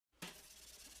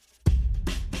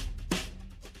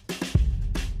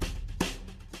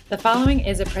The following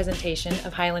is a presentation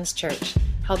of Highlands Church,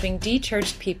 helping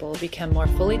de-churched people become more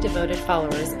fully devoted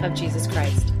followers of Jesus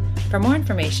Christ. For more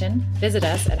information, visit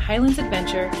us at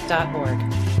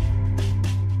highlandsadventure.org.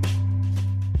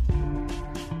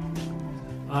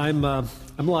 I'm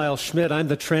Lyle Schmidt. I'm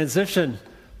the transition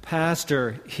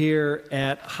pastor here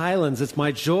at Highlands. It's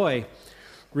my joy,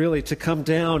 really, to come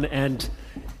down and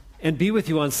be with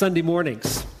you on Sunday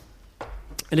mornings.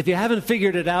 And if you haven't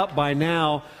figured it out by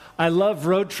now, I love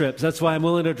road trips. That's why I'm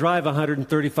willing to drive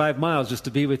 135 miles just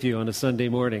to be with you on a Sunday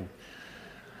morning.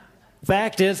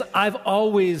 Fact is, I've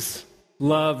always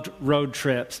loved road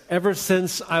trips. Ever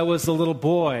since I was a little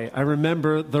boy, I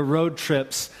remember the road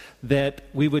trips that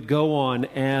we would go on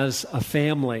as a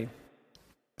family.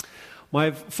 My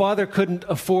father couldn't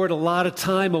afford a lot of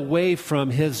time away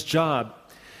from his job.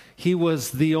 He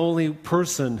was the only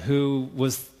person who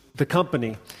was the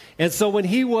company. And so when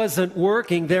he wasn't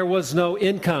working, there was no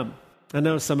income. I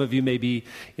know some of you may be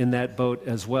in that boat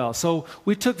as well. So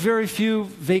we took very few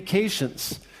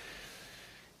vacations.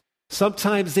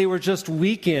 Sometimes they were just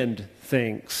weekend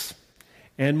things.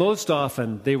 And most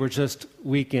often they were just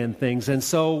weekend things. And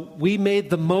so we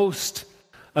made the most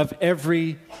of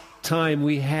every time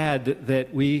we had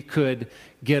that we could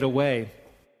get away.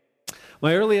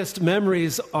 My earliest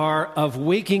memories are of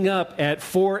waking up at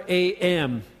 4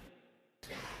 a.m.,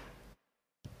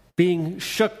 being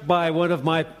shook by one of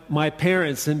my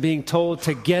parents and being told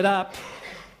to get up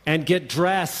and get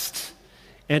dressed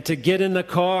and to get in the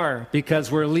car because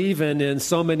we're leaving in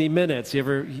so many minutes. You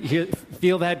ever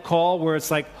feel that call where it's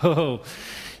like, oh,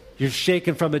 you're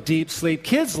shaking from a deep sleep?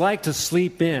 Kids like to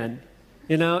sleep in,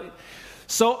 you know.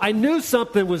 So I knew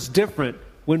something was different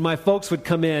when my folks would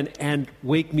come in and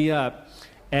wake me up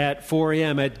at 4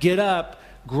 a.m. I'd get up,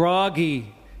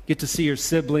 groggy, get to see your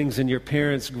siblings and your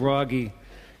parents groggy.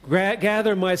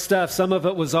 Gather my stuff. Some of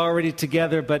it was already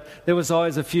together, but there was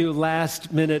always a few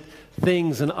last-minute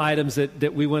things and items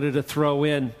that we wanted to throw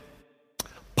in.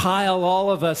 Pile all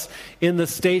of us in the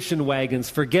station wagons.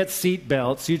 Forget seat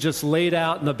belts. You just laid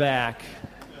out in the back.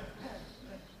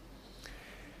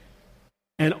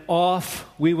 And off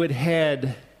we would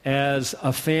head as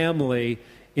a family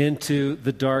into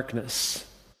the darkness.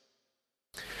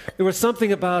 There was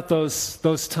something about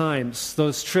those times,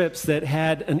 those trips that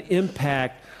had an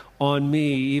impact on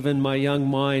me, even my young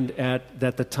mind at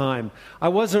the time. I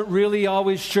wasn't really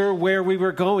always sure where we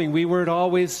were going. We weren't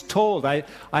always told. I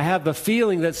have the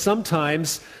feeling that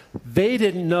sometimes they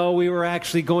didn't know we were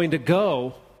actually going to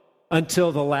go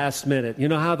until the last minute. You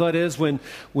know how that is when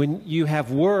you have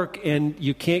work and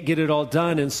you can't get it all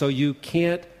done, and so you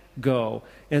can't go.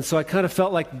 And so I kind of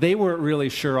felt like they weren't really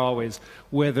sure always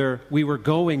whether we were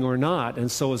going or not.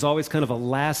 And so it was always kind of a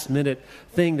last-minute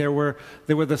thing. There were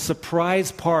the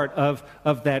surprise part of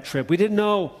that trip. We didn't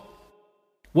know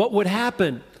what would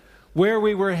happen, where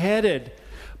we were headed,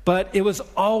 but it was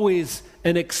always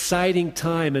an exciting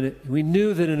time, and we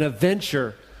knew that an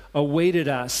adventure awaited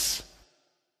us.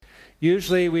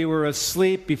 Usually we were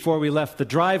asleep before we left the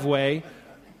driveway,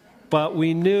 but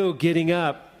we knew getting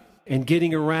up and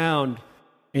getting around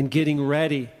and getting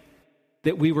ready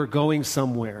that we were going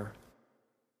somewhere,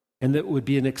 and that it would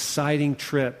be an exciting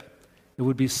trip. It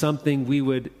would be something we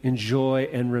would enjoy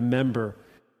and remember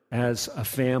as a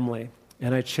family.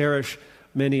 And I cherish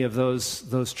many of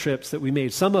those trips that we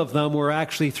made. Some of them were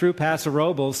actually through Paso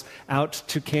Robles out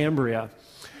to Cambria,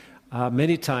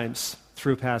 many times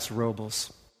through Paso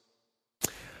Robles.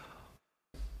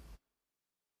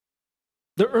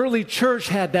 The early church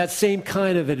had that same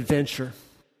kind of adventure.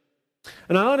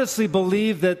 And I honestly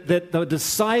believe that the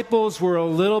disciples were a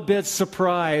little bit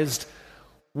surprised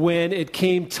when it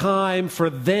came time for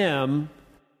them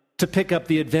to pick up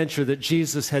the adventure that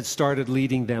Jesus had started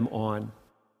leading them on.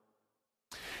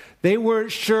 They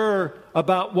weren't sure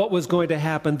about what was going to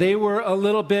happen. They were a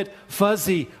little bit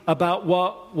fuzzy about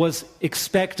what was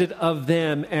expected of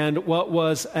them and what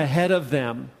was ahead of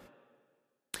them.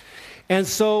 And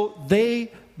so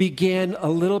they began a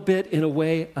little bit in a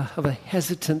way of a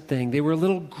hesitant thing. They were a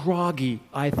little groggy,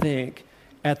 I think,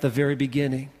 at the very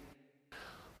beginning.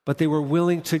 But they were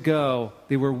willing to go.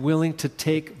 They were willing to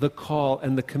take the call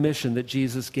and the commission that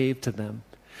Jesus gave to them.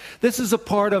 This is a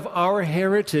part of our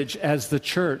heritage as the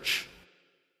church,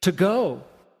 to go,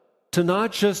 to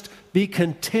not just be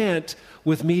content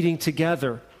with meeting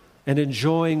together and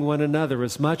enjoying one another,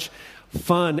 as much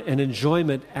fun and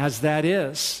enjoyment as that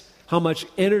is. How much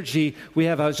energy we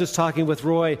have. I was just talking with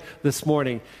Roy this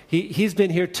morning. He's been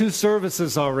here 2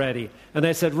 services already. And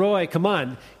I said, Roy, come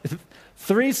on,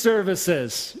 3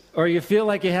 services, or you feel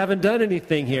like you haven't done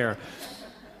anything here.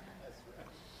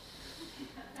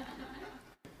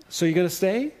 So you going to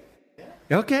stay?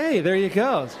 Okay, there you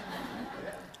go.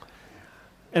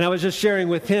 And I was just sharing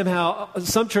with him how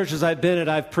some churches I've been at,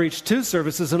 I've preached 2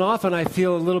 services, and often I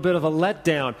feel a little bit of a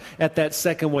letdown at that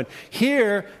second one.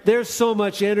 Here, there's so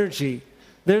much energy.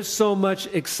 There's so much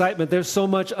excitement. There's so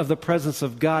much of the presence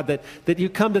of God that you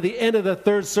come to the end of the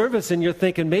 3rd service and you're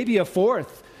thinking maybe a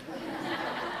 4th.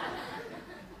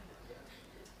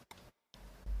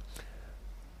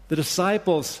 The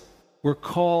disciples were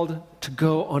called to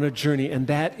go on a journey, and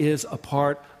that is a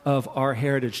part of our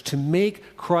heritage, to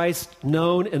make Christ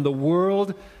known in the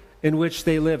world in which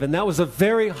they live. And that was a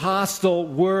very hostile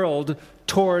world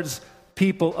towards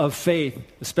people of faith,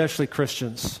 especially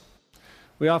Christians.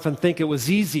 We often think it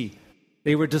was easy.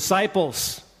 They were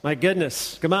disciples. My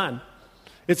goodness, come on.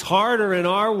 It's harder in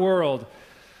our world.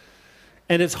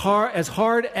 And it's hard, as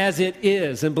hard as it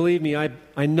is, and believe me,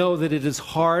 I know that it is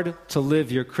hard to live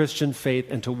your Christian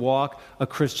faith and to walk a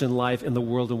Christian life in the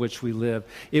world in which we live.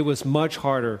 It was much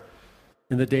harder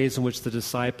in the days in which the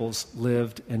disciples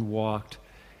lived and walked.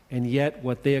 And yet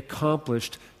what they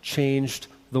accomplished changed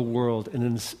the world,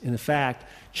 and in fact,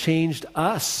 changed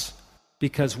us,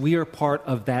 because we are part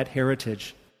of that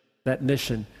heritage, that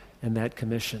mission, and that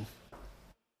commission.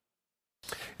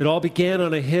 It all began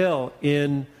on a hill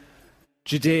in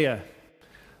Judea.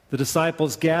 The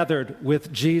disciples gathered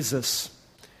with Jesus.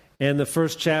 And the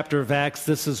first chapter of Acts,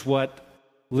 this is what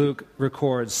Luke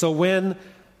records. So when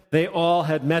they all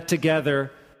had met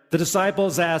together, the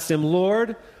disciples asked him,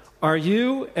 "Lord, are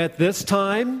you at this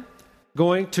time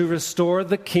going to restore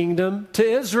the kingdom to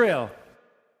Israel?"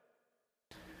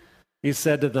 He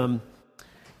said to them,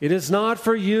 "It is not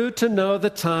for you to know the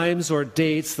times or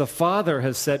dates the Father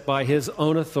has set by his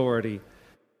own authority,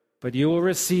 but you will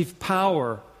receive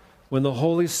power when the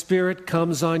Holy Spirit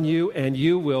comes on you, and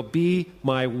you will be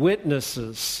my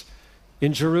witnesses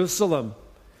in Jerusalem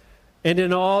and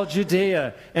in all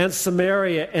Judea and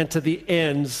Samaria and to the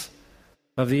ends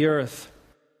of the earth."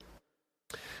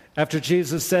 After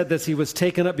Jesus said this, he was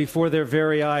taken up before their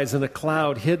very eyes, and a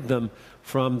cloud hid them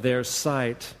from their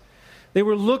sight. They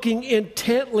were looking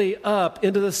intently up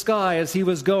into the sky as he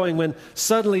was going, when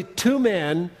suddenly 2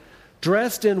 men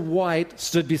dressed in white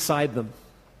stood beside them.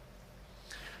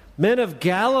 "Men of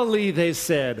Galilee," they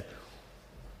said,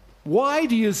 "why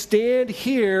do you stand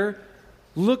here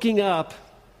looking up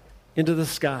into the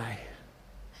sky?"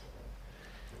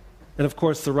 And of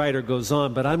course the writer goes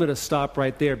on, but I'm going to stop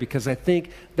right there because I think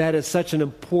that is such an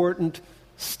important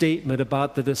statement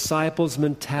about the disciples'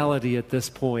 mentality at this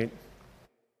point.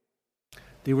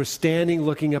 They were standing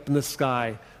looking up in the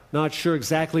sky, not sure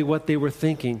exactly what they were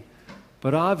thinking,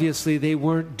 but obviously they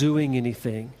weren't doing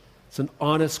anything. It's an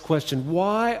honest question.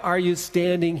 Why are you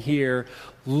standing here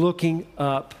looking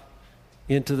up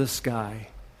into the sky?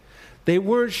 They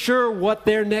weren't sure what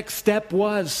their next step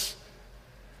was.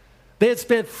 They had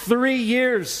spent 3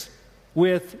 years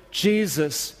with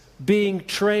Jesus, being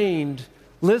trained,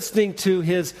 listening to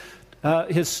his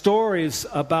stories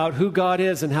about who God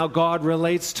is and how God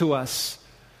relates to us,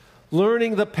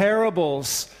 learning the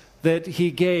parables that he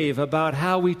gave about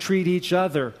how we treat each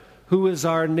other, who is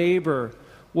our neighbor,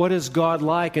 what is God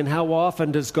like, and how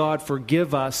often does God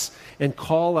forgive us and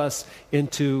call us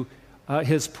into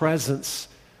his presence.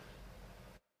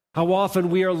 How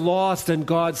often we are lost and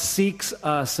God seeks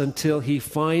us until he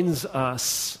finds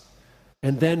us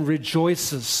and then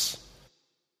rejoices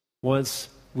once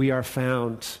we are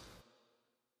found.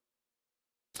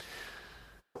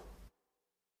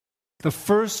 The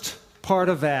first part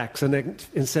of Acts, and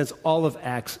in a sense all of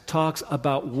Acts, talks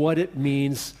about what it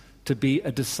means to be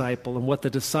a disciple and what the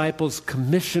disciples'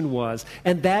 commission was.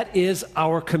 And that is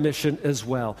our commission as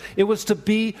well. It was to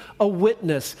be a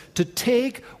witness, to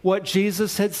take what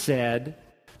Jesus had said,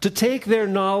 to take their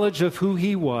knowledge of who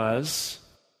he was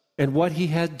and what he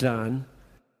had done,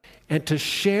 and to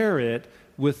share it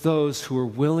with those who were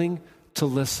willing to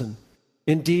listen,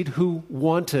 indeed who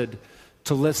wanted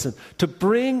to listen, to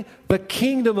bring the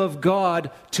kingdom of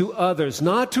God to others,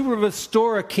 not to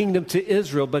restore a kingdom to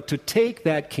Israel, but to take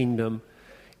that kingdom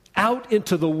out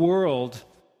into the world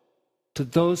to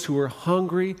those who are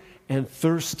hungry and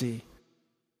thirsty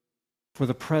for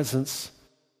the presence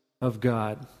of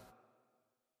God.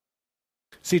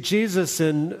 See, Jesus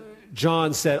in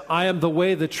John said, "I am the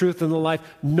way, the truth, and the life.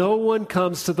 No one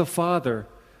comes to the Father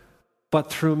but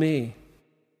through me,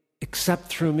 except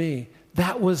through me."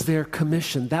 That was their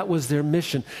commission. That was their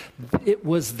mission. It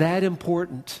was that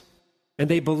important. And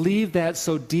they believed that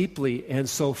so deeply and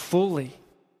so fully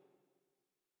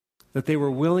that they were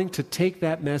willing to take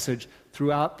that message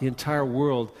throughout the entire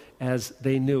world as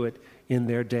they knew it in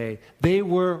their day. They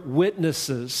were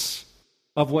witnesses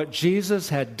of what Jesus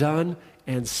had done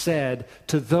and said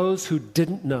to those who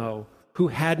didn't know, who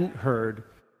hadn't heard,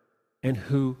 and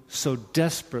who so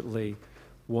desperately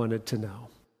wanted to know.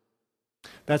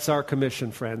 That's our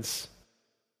commission, friends.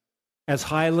 As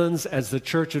Highlands, as the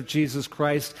Church of Jesus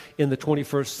Christ in the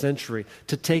 21st century,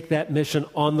 to take that mission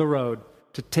on the road,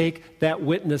 to take that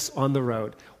witness on the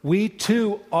road. We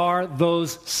too are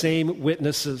those same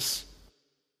witnesses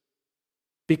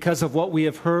because of what we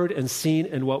have heard and seen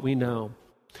and what we know.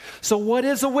 So what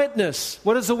is a witness?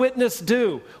 What does a witness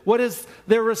do? What is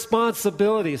their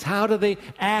responsibilities? How do they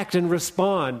act and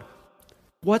respond?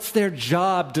 What's their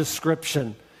job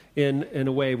description in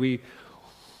a way? We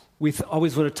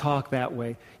always want to talk that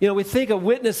way. You know, we think a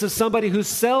witness is somebody who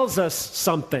sells us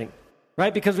something,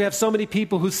 right? Because we have so many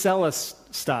people who sell us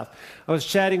stuff. I was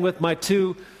chatting with my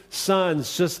two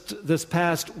sons just this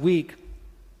past week.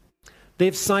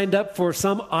 They've signed up for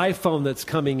some iPhone that's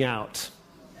coming out.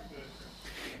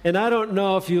 And I don't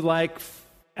know if you like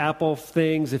Apple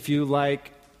things, if you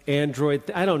like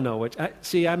Android. I don't know which.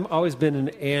 I've always been an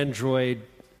Android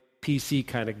PC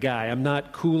kind of guy. I'm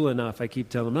not cool enough. I keep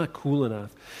telling them I'm not cool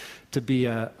enough to be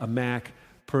a Mac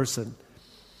person.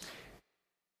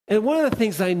 And one of the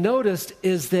things I noticed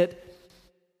is that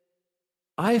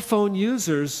iPhone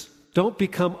users don't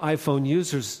become iPhone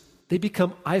users. They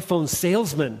become iPhone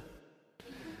salesmen.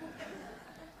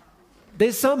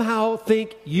 They somehow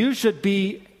think you should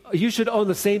own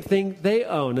the same thing they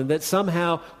own, and that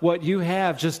somehow what you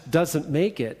have just doesn't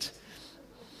make it.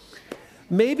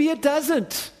 Maybe it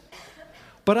doesn't,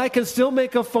 but I can still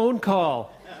make a phone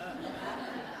call.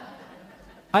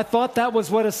 I thought that was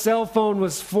what a cell phone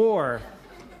was for.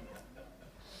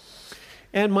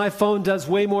 And my phone does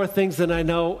way more things than I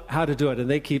know how to do it. And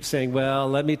they keep saying, well,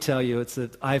 let me tell you, it's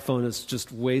that iPhone is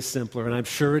just way simpler, and I'm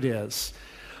sure it is.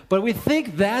 But we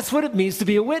think that's what it means to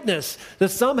be a witness, to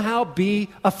somehow be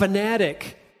a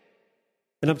fanatic.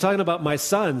 And I'm talking about my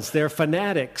sons. They're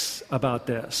fanatics about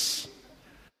this.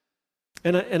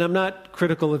 And I'm not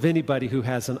critical of anybody who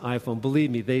has an iPhone.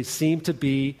 Believe me, they seem to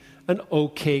be an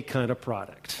okay kind of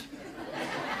product.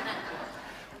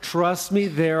 Trust me,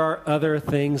 there are other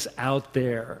things out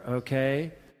there,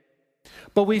 okay?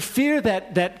 But we fear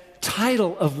that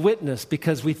title of witness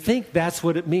because we think that's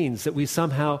what it means, that we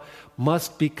somehow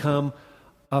must become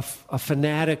a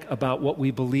fanatic about what we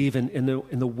believe in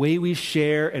the way we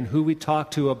share and who we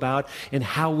talk to about and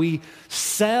how we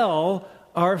sell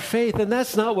our faith. And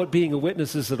that's not what being a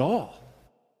witness is at all.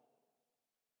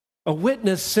 A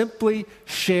witness simply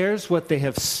shares what they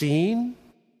have seen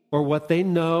or what they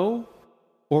know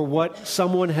or what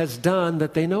someone has done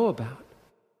that they know about.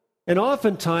 And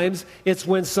oftentimes, it's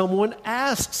when someone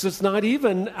asks. It's not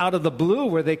even out of the blue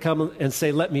where they come and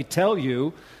say, let me tell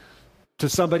you, to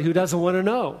somebody who doesn't want to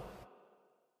know.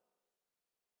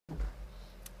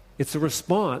 It's a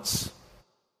response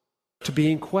to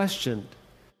being questioned.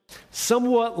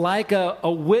 Somewhat like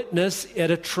a witness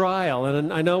at a trial.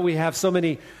 And I know we have so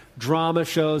many drama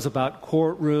shows about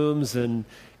courtrooms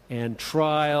and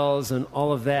trials and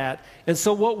all of that. And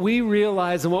so what we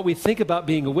realize and what we think about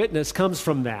being a witness comes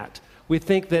from that. We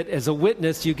think that as a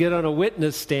witness, you get on a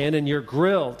witness stand and you're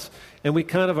grilled. And we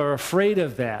kind of are afraid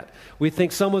of that. We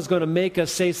think someone's going to make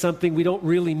us say something we don't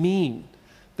really mean,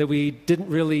 that we didn't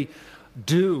really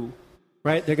do,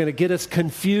 right? They're going to get us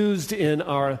confused in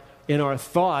our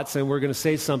thoughts, and we're going to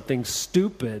say something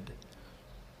stupid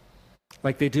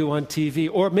like they do on TV.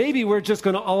 Or maybe we're just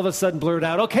going to all of a sudden blurt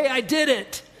out, okay, I did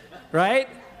it, right?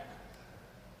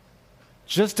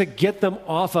 Just to get them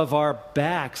off of our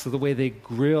backs the way they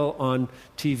grill on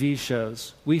TV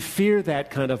shows. We fear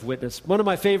that kind of witness. One of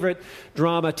my favorite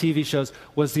drama TV shows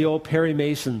was the old Perry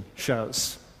Mason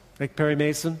shows. Like Perry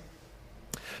Mason?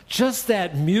 Just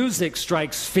that music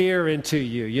strikes fear into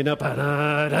you, you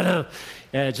know,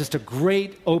 just a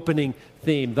great opening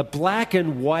theme. The black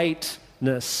and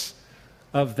whiteness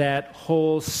of that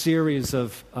whole series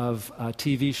of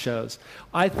TV shows,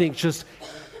 I think just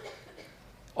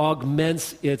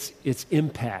augments its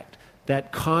impact.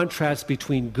 That contrast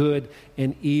between good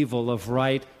and evil, of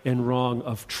right and wrong,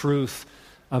 of truth,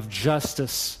 of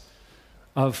justice,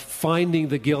 of finding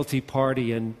the guilty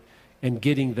party and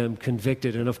getting them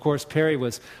convicted. And of course, Perry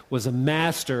was a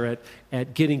master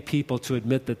at getting people to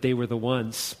admit that they were the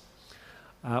ones.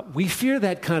 We fear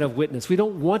that kind of witness. We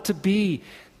don't want to be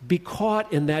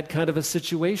caught in that kind of a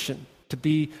situation, to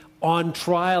be on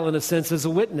trial in a sense as a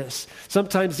witness.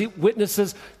 Sometimes the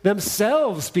witnesses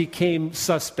themselves became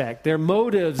suspect, their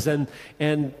motives and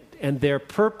their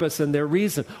purpose and their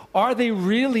reason. Are they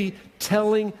really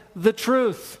telling the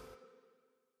truth?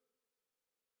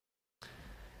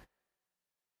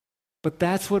 But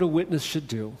that's what a witness should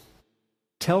do.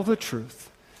 tell the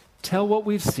truth, tell what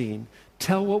we've seen,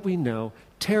 tell what we know,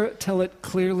 tell it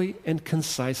clearly and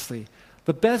concisely.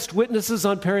 The best witnesses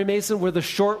on Perry Mason were the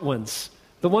short ones,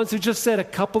 the ones who just said a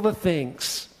couple of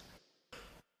things.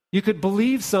 You could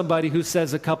believe somebody who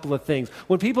says a couple of things.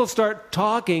 When people start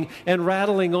talking and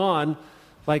rattling on,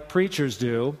 like preachers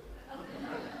do,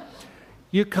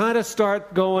 you kind of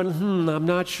start going, I'm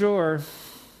not sure.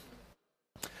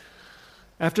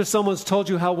 After someone's told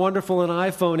you how wonderful an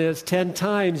iPhone is 10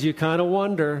 times, you kind of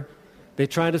wonder, they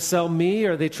trying to sell me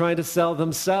or are they trying to sell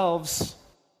themselves?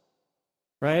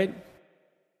 Right?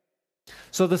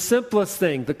 So the simplest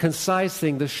thing, the concise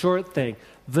thing, the short thing,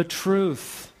 the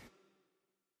truth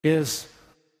is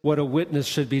what a witness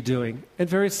should be doing. And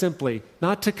very simply,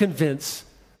 not to convince,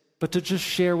 but to just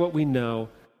share what we know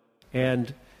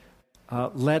and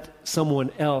let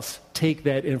someone else take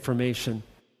that information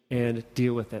and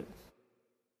deal with it.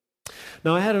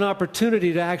 Now, I had an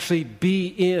opportunity to actually be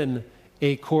in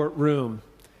a courtroom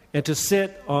and to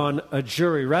sit on a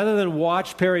jury. Rather than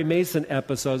watch Perry Mason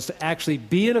episodes, to actually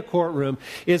be in a courtroom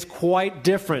is quite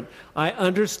different. I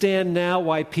understand now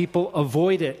why people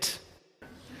avoid it.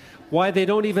 Why they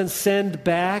don't even send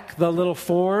back the little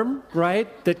form,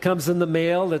 right, that comes in the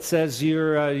mail that says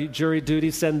your jury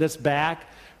duty, send this back,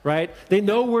 right? They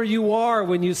know where you are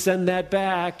when you send that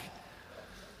back.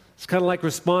 It's kind of like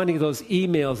responding to those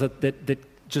emails that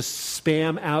just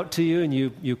spam out to you and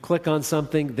you click on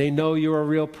something. They know you're a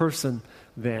real person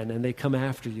then, and they come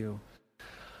after you.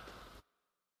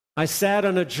 I sat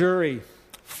on a jury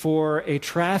for a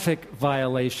traffic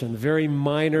violation, very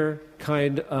minor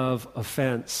kind of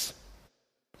offense.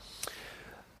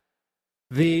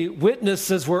 The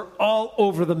witnesses were all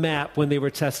over the map when they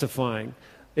were testifying.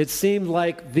 It seemed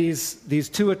like these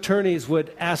two attorneys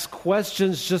would ask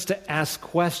questions just to ask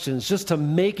questions, just to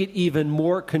make it even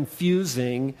more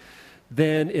confusing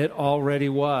than it already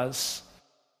was.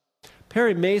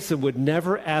 Perry Mason would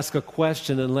never ask a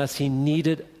question unless he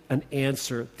needed an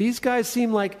answer. These guys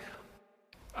seemed like,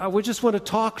 I would just want to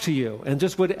talk to you and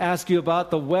just would ask you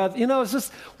about the weather. It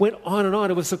just went on and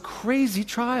on. It was a crazy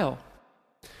trial.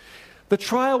 The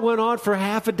trial went on for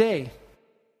half a day.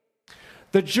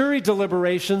 The jury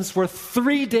deliberations were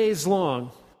 3 days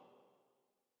long.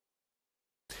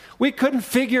 We couldn't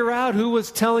figure out who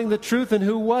was telling the truth and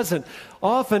who wasn't.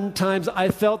 Oftentimes, I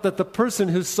felt that the person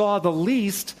who saw the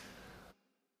least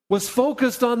was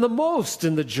focused on the most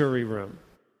in the jury room,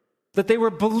 that they were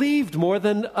believed more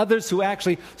than others who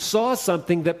actually saw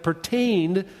something that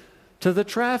pertained to the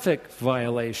traffic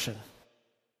violation.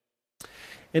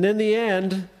 And in the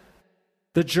end,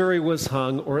 the jury was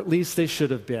hung, or at least they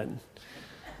should have been.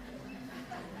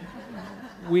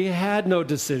 We had no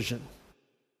decision.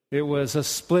 It was a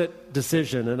split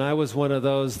decision, and I was one of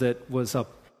those that was a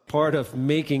part of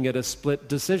making it a split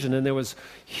decision, and there was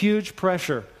huge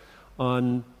pressure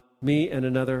on me and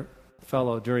another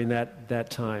fellow during that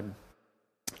time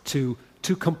to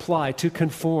comply, to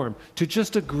conform, to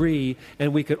just agree,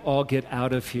 and we could all get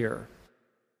out of here.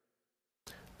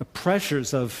 The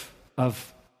pressures of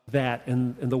that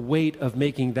and the weight of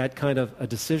making that kind of a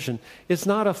decision is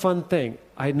not a fun thing.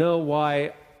 I know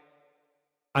why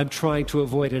I'm trying to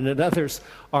avoid it, and others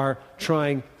are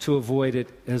trying to avoid it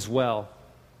as well.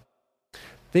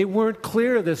 They weren't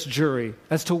clear, this jury,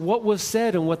 as to what was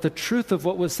said and what the truth of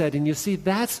what was said. And you see,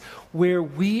 that's where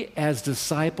we as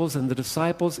disciples and the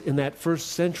disciples in that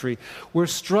first century were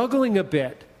struggling a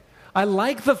bit. I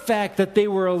like the fact that they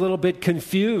were a little bit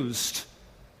confused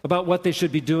about what they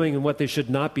should be doing and what they should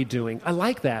not be doing. I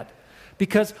like that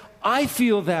because I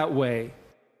feel that way.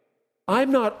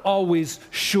 I'm not always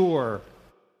sure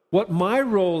what my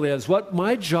role is, what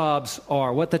my jobs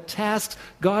are, what the tasks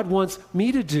God wants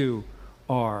me to do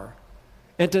are.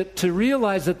 And to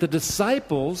realize that the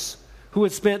disciples who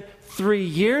had spent 3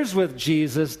 years with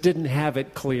Jesus didn't have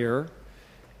it clear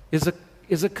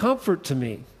is a comfort to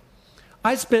me.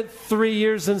 I spent 3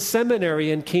 years in seminary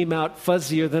and came out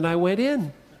fuzzier than I went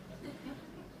in.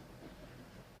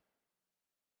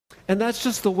 And that's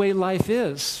just the way life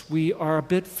is. We are a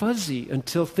bit fuzzy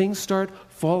until things start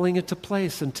falling into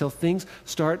place, until things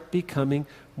start becoming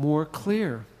more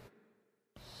clear.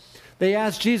 They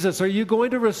asked Jesus, are you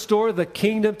going to restore the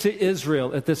kingdom to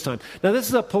Israel at this time? Now, this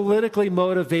is a politically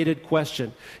motivated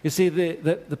question. You see,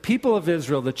 the people of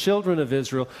Israel, the children of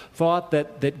Israel, thought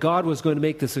that God was going to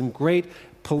make this great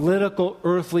political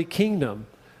earthly kingdom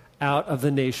out of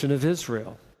the nation of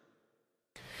Israel.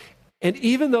 And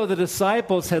even though the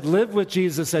disciples had lived with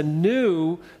Jesus and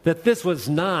knew that this was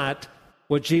not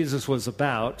what Jesus was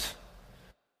about,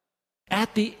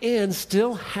 at the end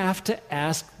still have to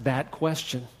ask that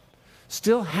question.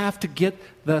 still have to get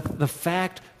the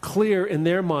fact clear in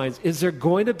their minds. Is there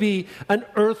going to be an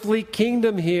earthly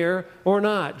kingdom here or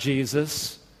not,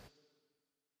 Jesus?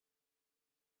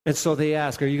 And so they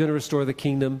ask, are you going to restore the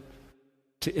kingdom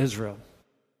to Israel?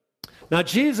 Now,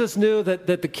 Jesus knew that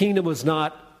the kingdom was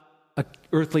not an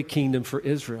earthly kingdom for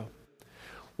Israel.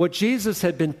 What Jesus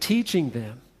had been teaching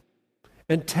them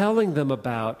and telling them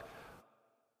about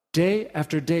day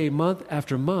after day, month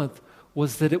after month,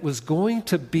 was that it was going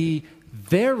to be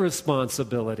their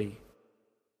responsibility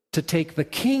to take the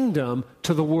kingdom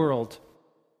to the world.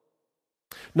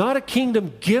 Not a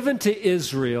kingdom given to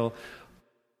Israel,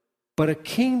 but a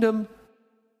kingdom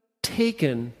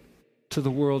taken to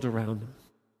the world around them.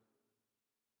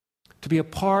 To be a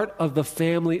part of the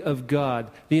family of God,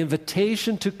 the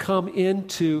invitation to come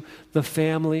into the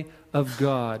family of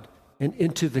God and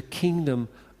into the kingdom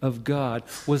of God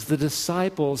was the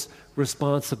disciples'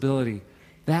 responsibility.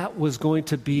 That was going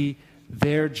to be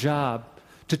their job,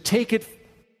 to take it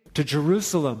to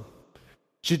Jerusalem,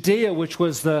 Judea, which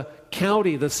was the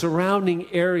county, the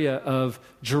surrounding area of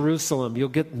Jerusalem. You'll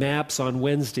get maps on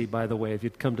Wednesday, by the way, if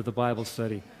you'd come to the Bible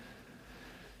study.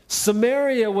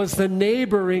 Samaria was the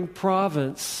neighboring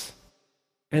province,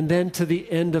 and then to the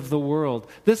end of the world.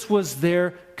 This was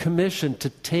their commission, to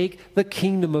take the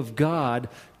kingdom of God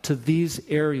to these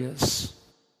areas.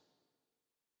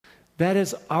 That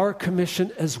is our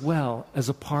commission as well as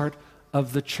a part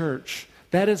of the church.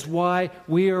 That is why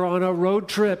we are on a road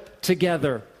trip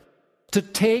together, to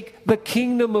take the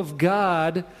kingdom of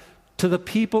God to the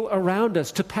people around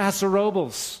us, to Paso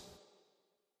Robles,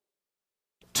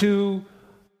 to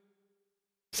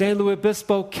San Luis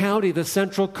Obispo County, the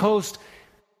Central Coast,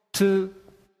 to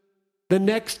the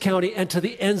next county, and to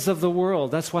the ends of the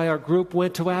world. That's why our group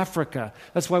went to Africa.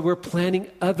 That's why we're planning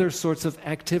other sorts of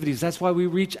activities. That's why we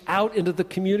reach out into the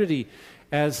community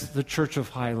as the Church of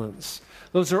Highlands.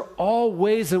 Those are all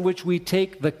ways in which we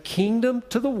take the kingdom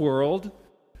to the world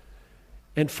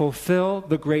and fulfill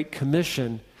the Great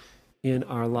Commission in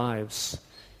our lives.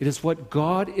 It is what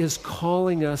God is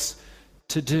calling us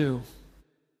to do.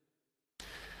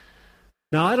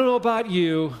 Now, I don't know about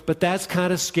you, but that's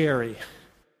kind of scary.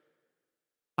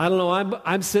 I don't know,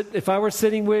 if I were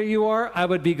sitting where you are, I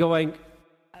would be going,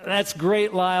 that's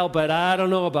great, Lyle, but I don't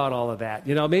know about all of that.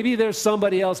 You know, maybe there's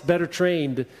somebody else better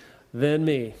trained than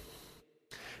me.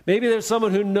 Maybe there's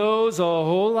someone who knows a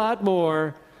whole lot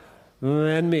more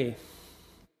than me.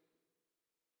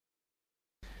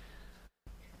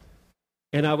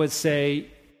 And I would say,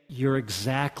 you're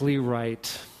exactly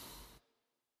right.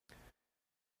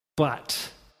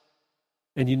 But,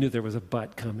 and you knew there was a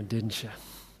but coming, didn't you?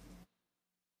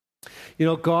 You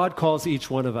know, God calls each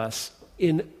one of us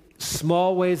in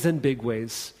small ways and big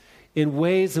ways, in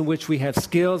ways in which we have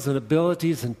skills and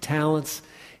abilities and talents,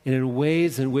 and in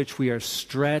ways in which we are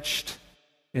stretched,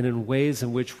 and in ways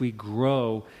in which we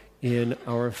grow in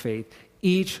our faith.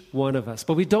 Each one of us.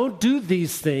 But we don't do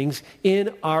these things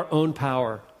in our own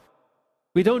power.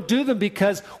 We don't do them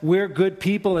because we're good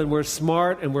people and we're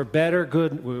smart and we're better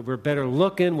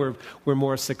looking, we're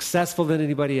more successful than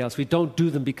anybody else. We don't do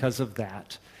them because of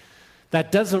that.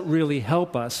 That doesn't really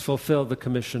help us fulfill the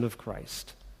commission of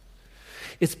Christ.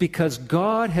 It's because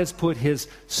God has put His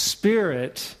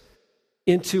Spirit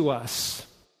into us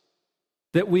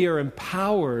that we are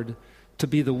empowered to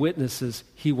be the witnesses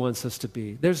He wants us to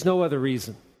be. There's no other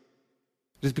reason.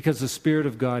 Just because the Spirit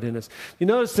of God in us. You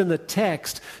notice in the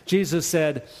text, Jesus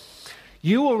said,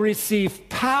 you will receive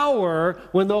power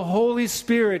when the Holy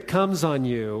Spirit comes on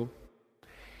you.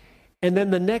 And then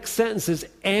the next sentence is,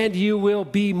 and you will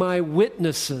be my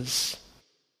witnesses.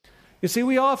 You see,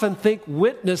 we often think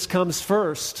witness comes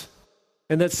first,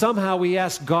 and that somehow we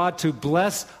ask God to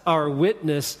bless our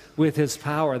witness with His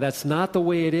power. That's not the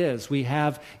way it is. We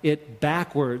have it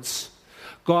backwards.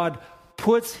 God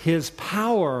puts His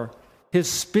power, His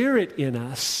Spirit in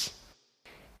us.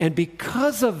 And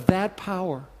because of that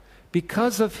power,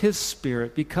 because of His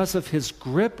Spirit, because of His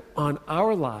grip on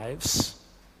our lives,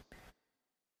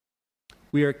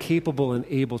 we are capable and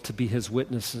able to be His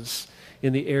witnesses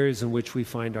in the areas in which we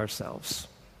find ourselves.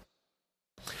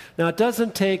 Now, it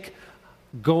doesn't take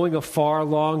going a far,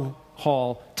 long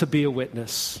haul to be a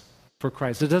witness for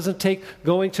Christ. It doesn't take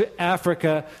going to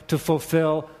Africa to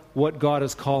fulfill what God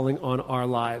is calling on our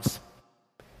lives.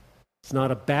 It's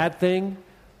not a bad thing,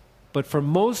 but for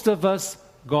most of us,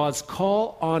 God's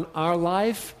call on our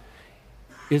life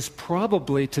is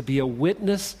probably to be a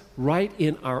witness right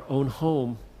in our own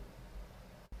home.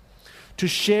 To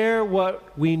share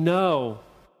what we know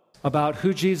about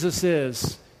who Jesus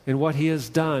is and what He has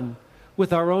done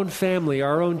with our own family,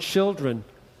 our own children,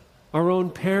 our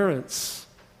own parents.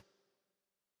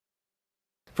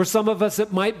 For some of us,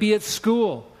 it might be at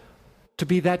school to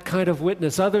be that kind of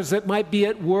witness. Others, it might be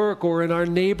at work or in our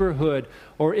neighborhood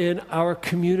or in our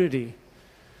community.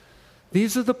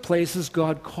 These are the places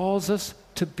God calls us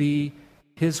to be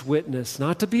His witness,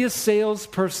 not to be a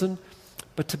salesperson,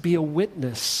 but to be a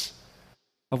witness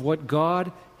of what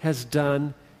God has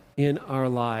done in our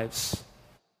lives.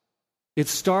 It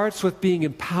starts with being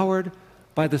empowered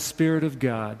by the Spirit of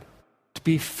God, to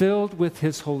be filled with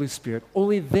His Holy Spirit.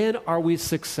 Only then are we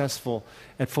successful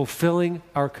at fulfilling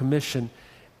our commission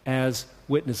as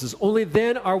witnesses. Only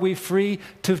then are we free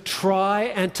to try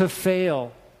and to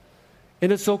fail.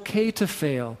 And it's okay to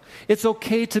fail. It's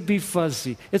okay to be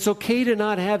fuzzy. It's okay to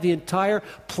not have the entire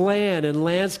plan and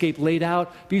landscape laid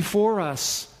out before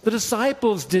us. The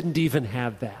disciples didn't even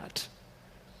have that.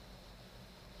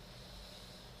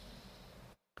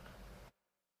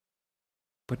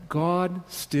 But God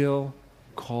still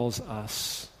calls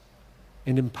us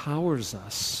and empowers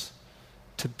us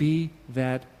to be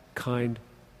that kind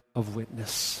of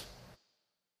witness.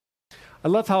 I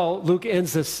love how Luke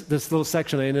ends this little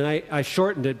section, and I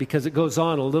shortened it because it goes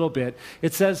on a little bit.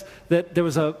 It says that there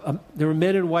were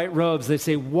men in white robes. They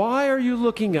say, "Why are you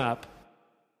looking up?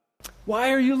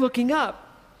 Why are you looking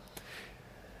up?"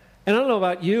 And I don't know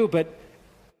about you, but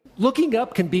looking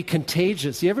up can be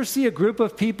contagious. You ever see a group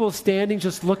of people standing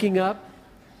just looking up?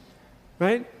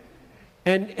 Right?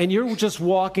 And you're just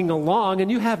walking along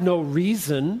and you have no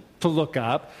reason to look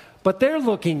up, but they're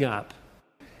looking up.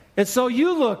 And so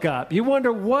you look up. You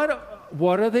wonder,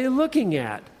 what are they looking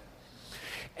at?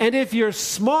 And if you're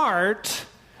smart,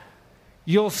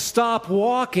 you'll stop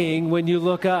walking when you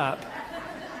look up.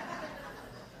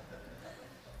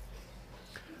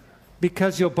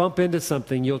 Because you'll bump into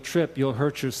something, you'll trip, you'll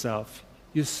hurt yourself.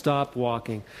 You stop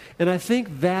walking. And I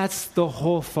think that's the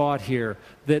whole thought here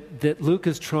that Luke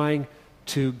is trying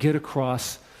to get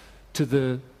across to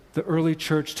the early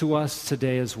church, to us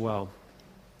today as well.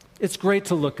 It's great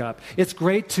to look up. It's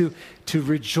great to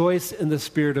rejoice in the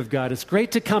Spirit of God. It's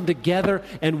great to come together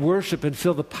and worship and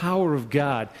feel the power of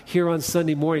God here on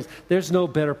Sunday mornings. There's no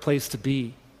better place to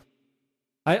be.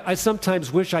 I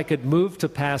sometimes wish I could move to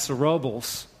Paso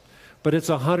Robles, but it's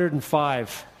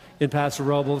 105 in Paso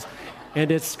Robles, and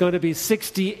it's going to be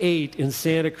 68 in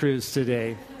Santa Cruz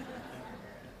today.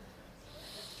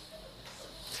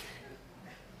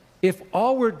 If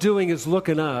all we're doing is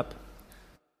looking up,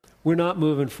 we're not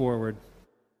moving forward.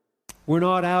 We're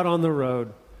not out on the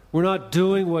road. We're not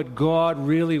doing what God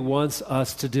really wants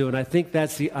us to do. And I think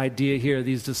that's the idea here,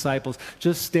 these disciples,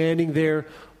 just standing there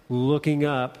looking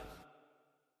up.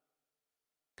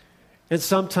 And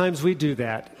sometimes we do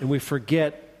that, and we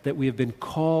forget that we have been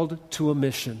called to a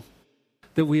mission,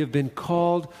 that we have been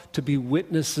called to be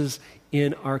witnesses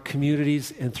in our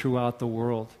communities and throughout the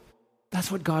world.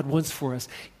 That's what God wants for us.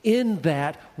 In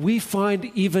that, we find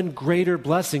even greater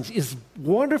blessings. As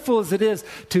wonderful as it is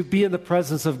to be in the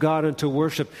presence of God and to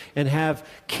worship and have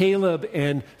Caleb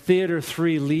and Theater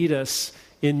 3 lead us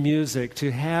in music,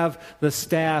 to have the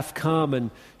staff come and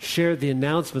share the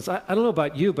announcements. I don't know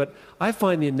about you, but I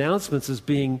find the announcements as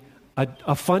being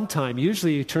a fun time.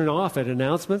 Usually you turn off at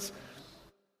announcements.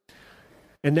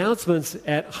 Announcements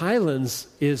at Highlands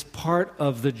is part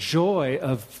of the joy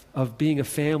of being a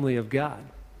family of God.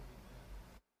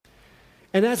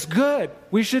 And that's good.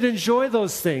 We should enjoy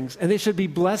those things, and they should be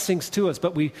blessings to us,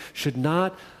 but we should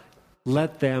not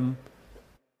let them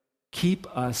keep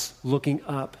us looking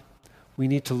up. We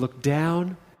need to look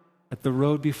down at the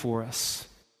road before us,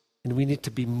 and we need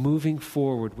to be moving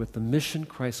forward with the mission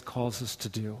Christ calls us to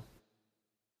do.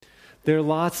 There are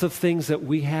lots of things that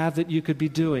we have that you could be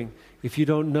doing. If you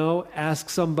don't know, ask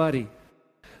somebody.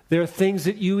 There are things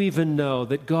that you even know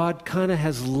that God kind of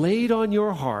has laid on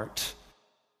your heart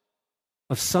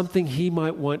of something He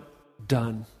might want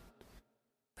done.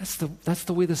 That's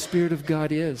the way the Spirit of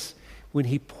God is. When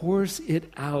He pours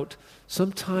it out,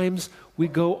 sometimes we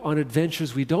go on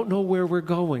adventures. We don't know where we're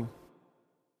going.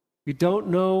 We don't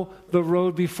know the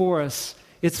road before us.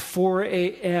 It's 4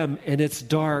 a.m. and it's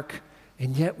dark.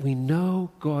 And yet we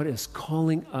know God is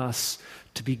calling us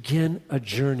to begin a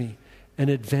journey, an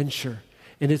adventure.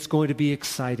 And it's going to be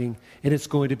exciting, and it's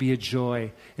going to be a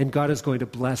joy. And God is going to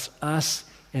bless us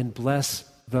and bless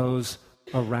those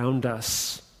around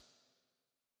us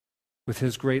with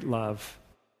His great love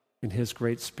and His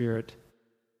great spirit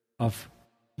of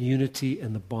unity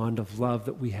and the bond of love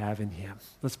that we have in Him.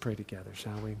 Let's pray together,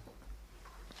 shall we?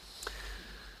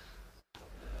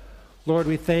 Lord,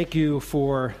 we thank You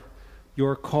for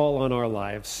Your call on our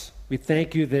lives. We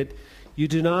thank You that You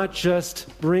do not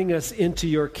just bring us into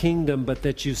Your kingdom, but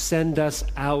that You send us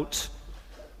out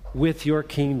with Your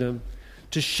kingdom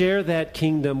to share that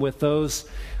kingdom with those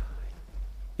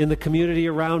in the community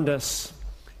around us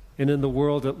and in the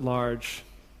world at large.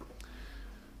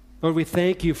 Lord, we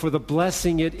thank you for the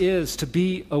blessing it is to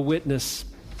be a witness.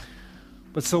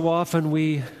 But so often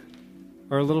we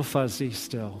are a little fuzzy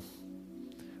still.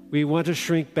 We want to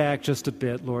shrink back just a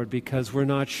bit, Lord, because we're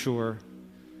not sure.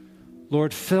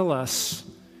 Lord, fill us,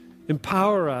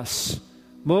 empower us,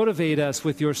 motivate us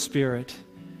with your Spirit.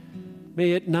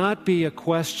 May it not be a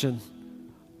question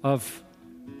of,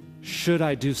 should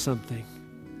I do something?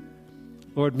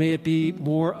 Lord, may it be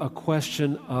more a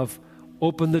question of,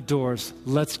 open the doors,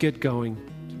 let's get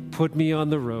going. Put me on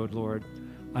the road, Lord.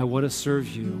 I want to serve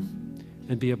you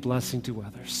and be a blessing to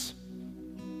others.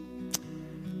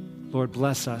 Lord,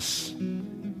 bless us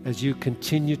as you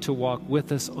continue to walk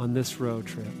with us on this road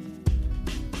trip.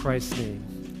 In Christ's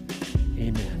name,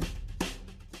 amen.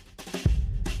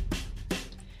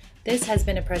 This has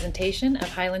been a presentation of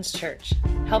Highlands Church,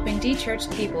 helping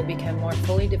de-churched people become more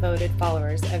fully devoted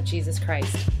followers of Jesus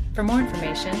Christ. For more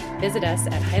information, visit us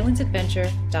at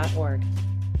highlandsadventure.org.